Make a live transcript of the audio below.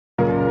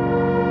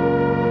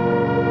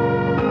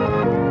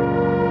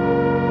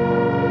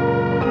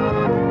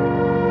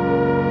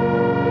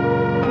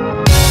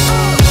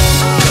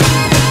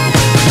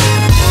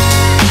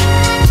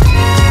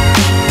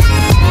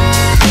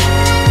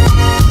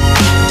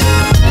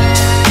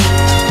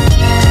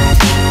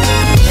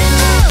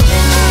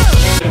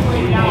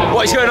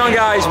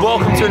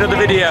another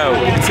video.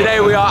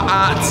 Today we are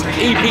at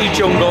EP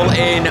Jungle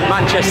in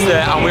Manchester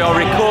and we are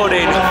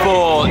recording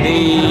for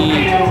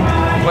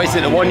the, what is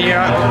it, the 1 year?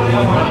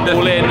 The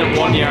All-In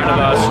 1 year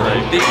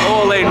anniversary. The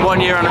All-In 1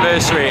 year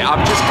anniversary.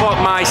 I've just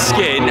clocked my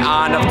skin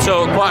and I've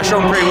took quite a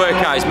strong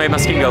pre-workout. It's made my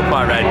skin go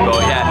quite red,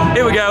 but yeah,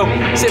 here we go.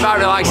 Sit back,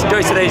 relax,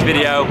 enjoy today's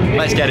video.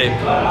 Let's get it.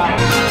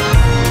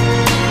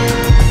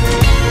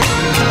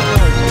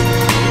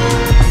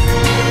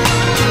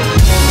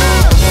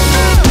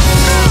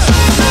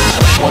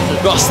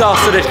 Got a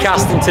star-studded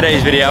cast in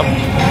today's video.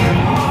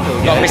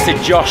 Got Mr.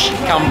 Josh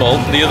Campbell,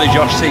 the other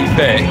Josh C.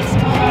 Fit.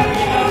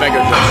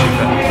 Bigger Josh C.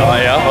 Fit.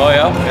 Oh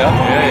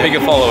yeah.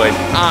 Bigger following.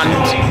 And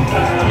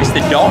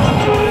Mr. Don,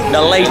 the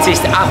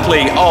latest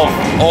athlete of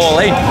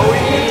All-In.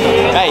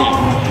 Hey,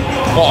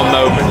 what a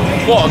moment.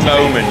 What a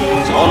moment.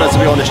 It's an honour to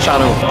be on this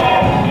channel.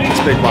 It's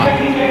big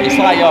man. It's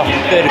like your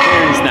third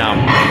appearance now.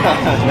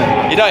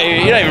 you don't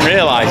even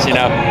realise, you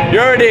know.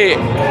 You're already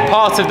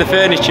part of the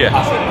furniture.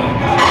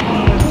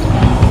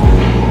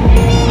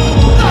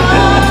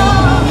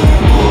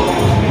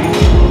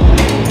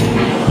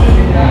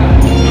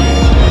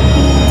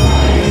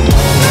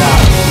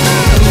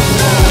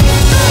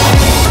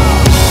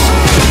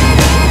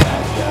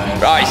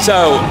 Right,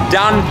 so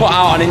Dan put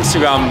out on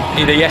Instagram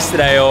either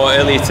yesterday or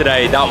earlier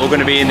today that we're going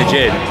to be in the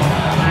gym.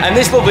 And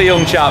this lovely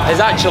young chap has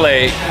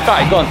actually, in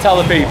fact, go on, tell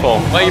the people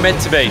where you're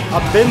meant to be.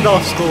 I've been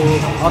off school,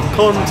 I've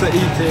come to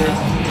EP,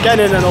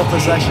 getting in an upper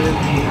session,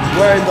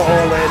 wearing the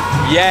All-In.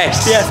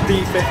 Yes.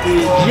 BSB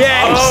 50.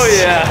 Yes. Oh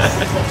yeah.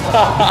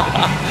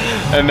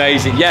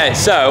 Amazing. Yeah,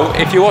 so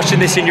if you're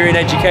watching this and you're in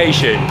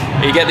education,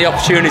 you get the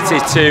opportunity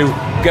to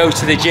go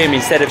to the gym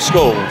instead of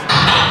school,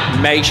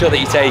 make sure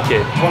that you take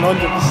it.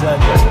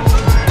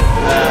 100%.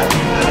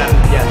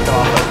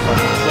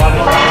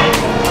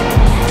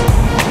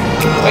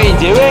 What are you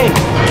doing?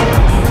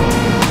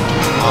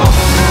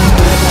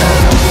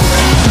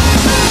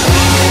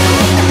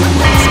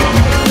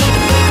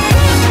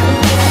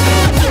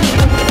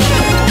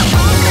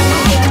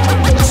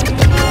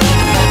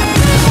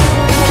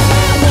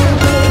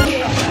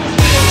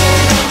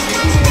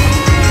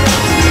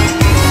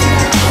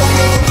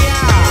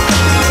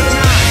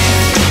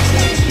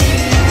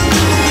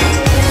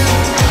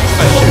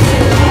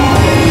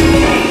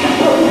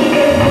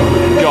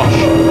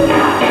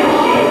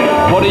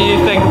 What do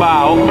you think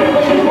about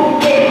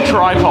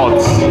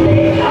tripods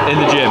in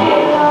the gym?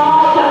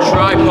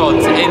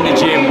 Tripods in the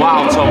gym,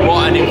 wow Tom,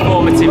 what an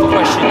informative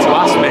question to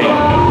ask me.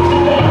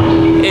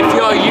 If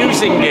you're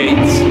using it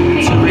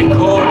to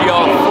record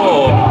your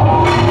form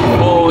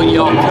for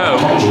your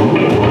coach,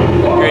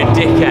 you're a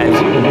dickhead.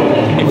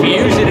 If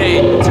you're using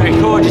it to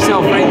record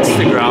yourself for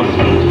Instagram,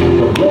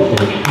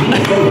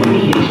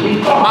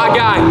 my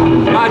guy,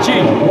 my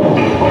G,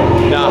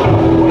 nah.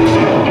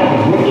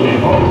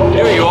 Do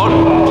what you want,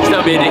 just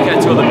don't be a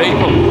dickhead to other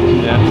people.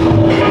 Yeah.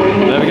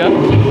 There we go.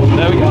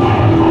 There we go.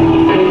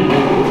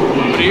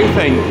 What do you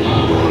think?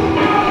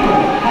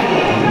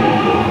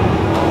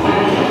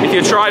 If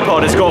your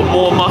tripod has got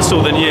more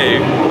muscle than you,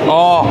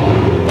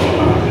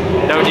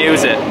 don't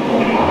use it.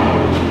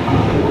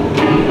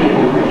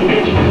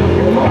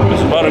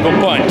 That's quite a good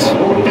point.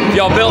 If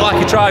you're built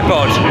like a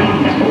tripod,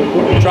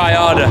 try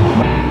harder.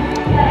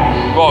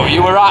 Whoa,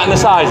 you were right in the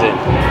sizing.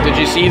 Did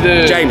you see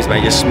the... James,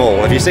 mate, you're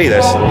small. If you see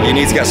this, you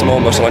need to get some more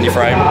muscle on your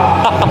frame.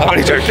 I'm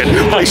only joking.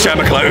 Please show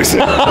my clothes.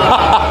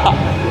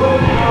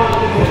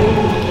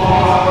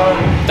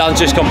 Dan's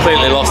just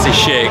completely lost his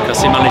shit because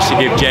he managed to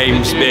give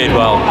James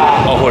Beardwell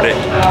a hoodie.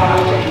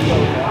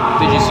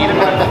 Did you see the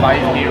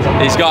fight here?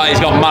 He's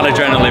got mad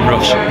adrenaline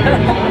rush.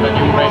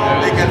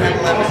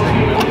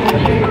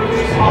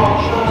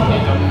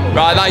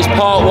 Right, that is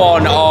part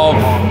one of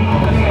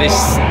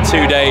this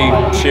 2-day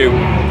shoot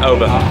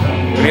over.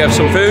 We're gonna have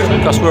some food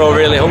because we're all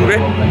really hungry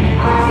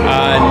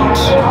and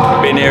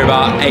we've been here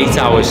about 8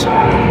 hours.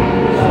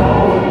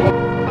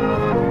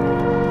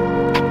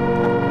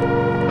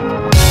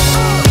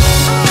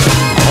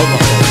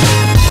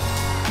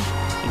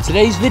 In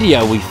today's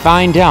video we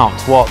find out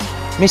what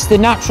Mr.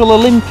 Natural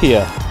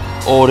Olympia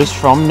orders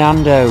from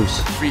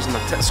Nando's. Freezing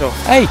my tits off.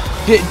 Hey,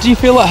 do you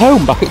feel at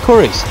home back at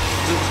Curry's?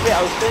 Yeah,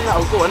 I was saying that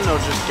I'll go in and I'll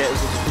just get us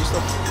free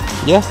stuff.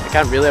 Yeah? I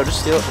can't really, I'll just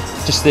steal it.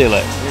 Just steal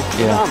it?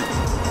 Yeah.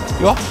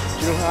 You what?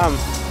 Do you know who I am?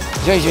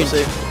 Do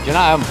you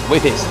know I'm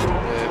with this?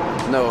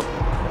 No,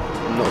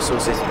 I'm not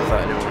associated with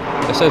that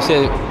anymore.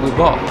 Associated with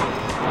what?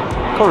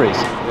 Curry's?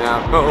 Yeah.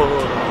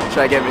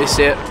 Try to get me to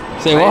say it.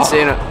 Say I what? ain't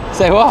saying it.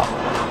 Say what?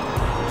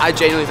 I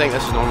genuinely think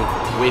this is normal.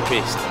 Whey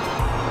paste.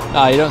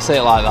 No, you don't say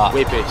it like that.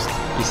 Whey paste.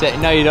 You say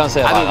no, you don't say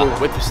it like I don't that.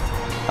 go whippest.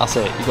 That's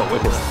it. You got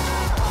whippest.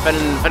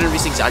 Finn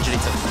Reese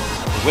exaggerated.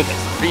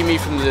 Whippest. Free me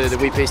from the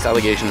whey paste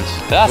allegations.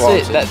 That's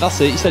it. That's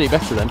it. You said it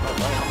better then.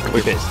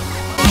 Whippest.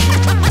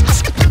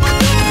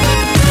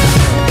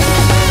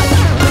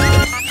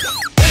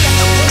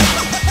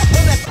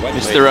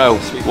 Mr. O,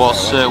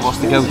 what's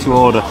the go-to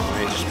order?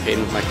 Just paying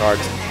with my card.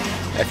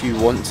 If you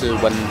want to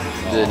win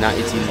the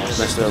Natty Team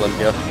Mr.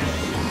 Olympia,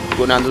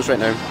 go to Nando's right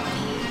now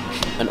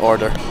and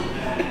order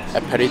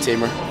a peri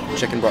tamer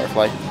chicken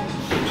butterfly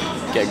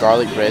get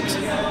garlic bread,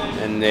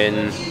 and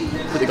then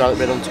put the garlic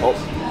bread on top,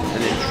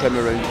 and then trim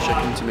around the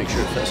chicken to make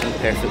sure it fits in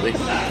perfectly.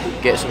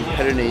 Get some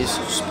Pyrenees,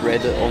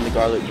 spread it on the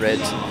garlic bread,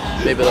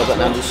 maybe a little bit of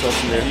Nando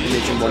sauce in there,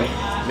 imagine one.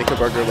 Make a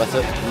burger with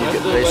it, and you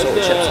get very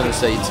salty chips on the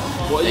side.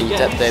 Then you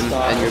dip them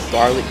in your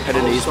garlic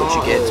Pyrenees, which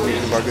you get to make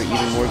the burger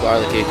even more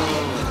garlicky.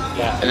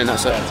 And then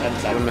that's it. You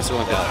wouldn't miss it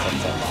one.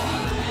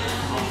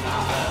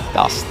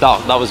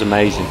 That was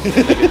amazing.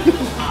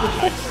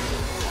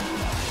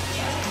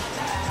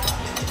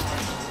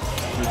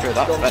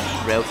 That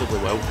fits relatively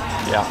well.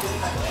 Yeah.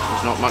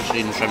 There's not much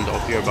even trimmed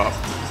off here, but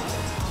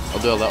I'll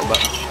do a little bit.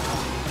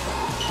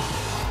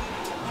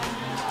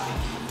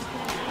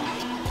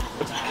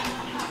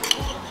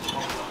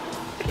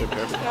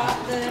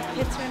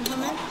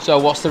 So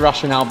what's the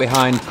rationale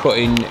behind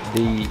cutting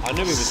the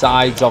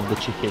sides of the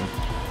chicken?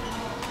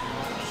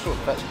 So it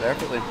fits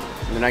perfectly.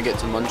 And then I get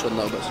to munch on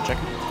little bits of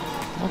chicken.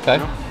 Okay,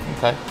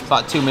 okay. It's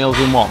like 2 meals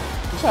in one.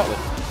 Exactly.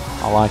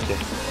 I like it.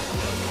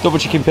 Double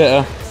chicken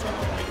pitta,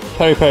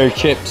 peri peri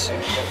chips,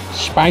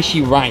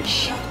 spicy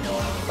rice.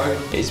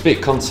 It's a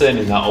bit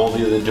concerning that all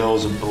the other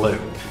doors are blue.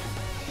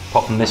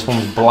 Apart from this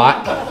one's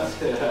black.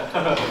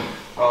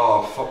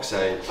 Oh, fuck's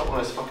sake. It's like one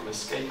of those fucking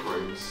escape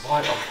rooms.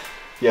 Why?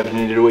 You ever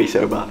needed a wee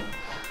so bad?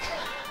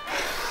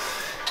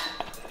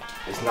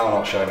 It's now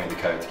not showing me the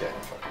code to get in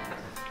the fucking room.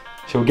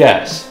 Shall we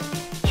guess?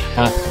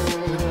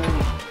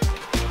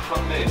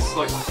 Fuck me, it's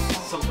like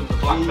something for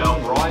black belt,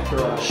 right?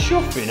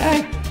 Shuffing,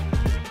 eh?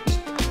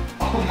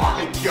 Oh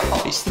my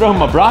god. It's thrown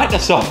my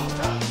brightness off.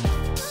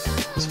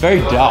 It's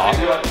very dark.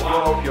 You want to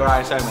up your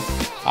ISO,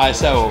 mate?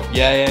 ISO,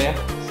 yeah.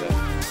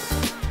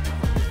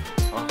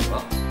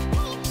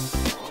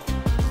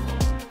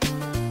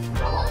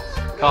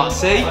 Can't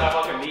see. It's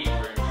like a meat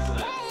room, isn't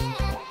it?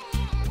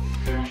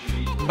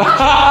 Bougie.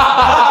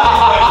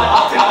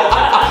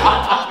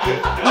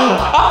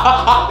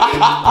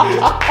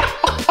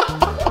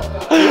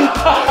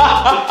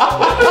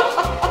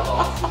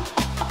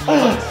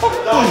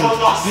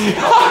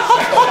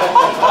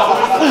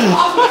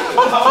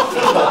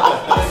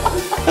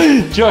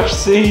 Josh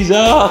sees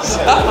us.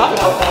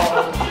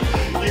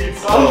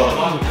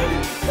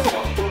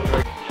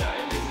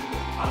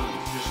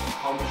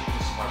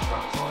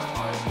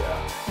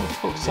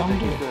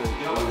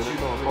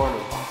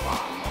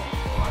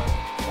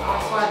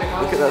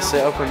 Look at that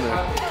setup in there.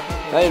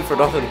 That ain't for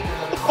nothing.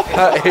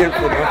 That ain't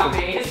for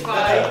nothing.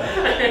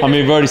 I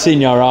mean, we've already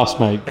seen your ass,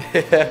 mate.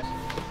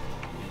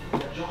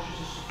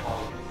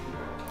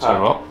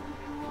 So what?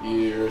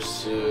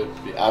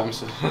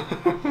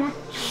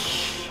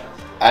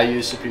 I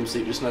use Supreme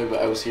Sleep just now, but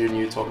I was hearing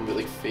you talking about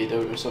like fade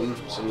out or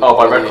something. Oh,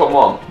 by Redcon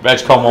 1?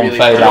 Redcon 1 Really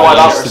fade good.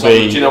 out used to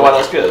be. Do you know why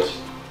that's good?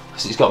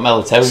 Because it's got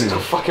melatonin. It's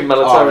got fucking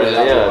melatonin, really?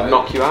 yeah,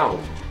 knock you out.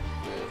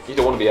 You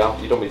don't want to be out,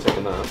 you don't want to be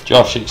taking that.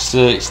 Josh, it's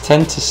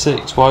 10 to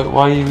 6. Why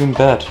are you in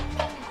bed?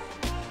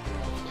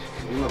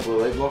 You have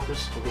blue light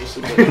blockers. I'll go to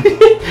sleep.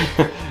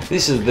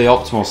 This is the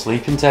optimal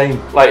sleeping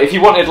time. Like, if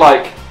you wanted,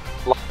 like...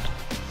 You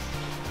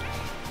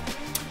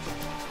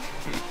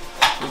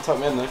tuck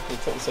me in there. You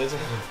tuck the sides in.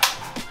 I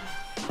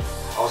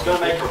was going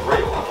to make a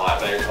reel of like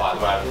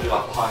where we do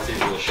like behind the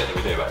scenes all the shit that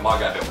we do, but it might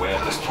get a bit weird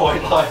at this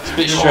point. Like, It's a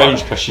bit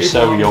strange because she's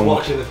so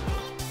young.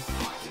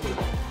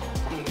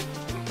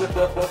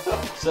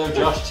 So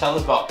Josh, tell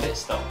us about pit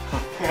stop.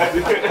 Get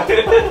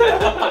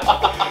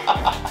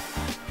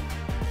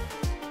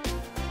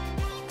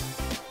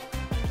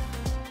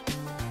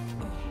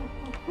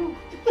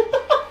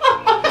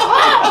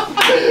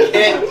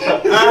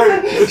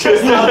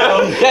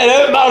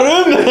out of my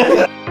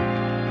room!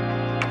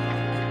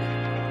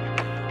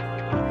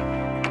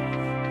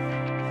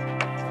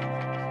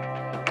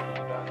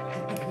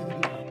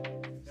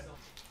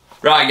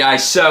 Right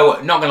guys, so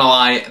not gonna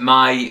lie,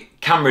 my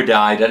camera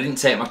died. I didn't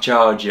take my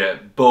charger,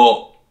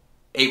 but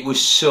it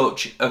was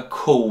such a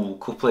cool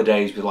couple of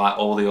days with like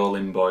all the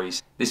all-in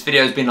boys. This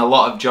video has been a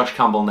lot of Josh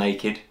Campbell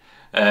naked.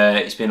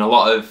 It's been a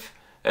lot of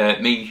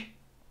me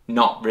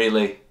not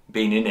really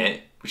being in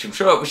it, which I'm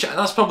sure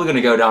that's probably going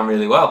to go down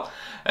really well.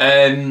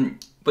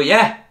 But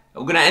yeah,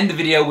 we're going to end the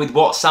video with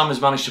what Sam has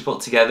managed to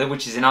put together,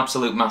 which is an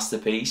absolute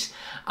masterpiece.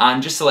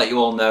 And just to let you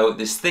all know,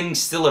 there's things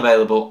still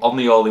available on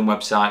the All-In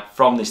website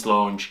from this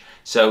launch.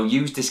 So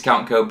use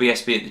discount code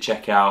BSB at the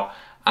checkout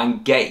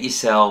and get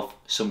yourself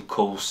some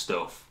cool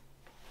stuff.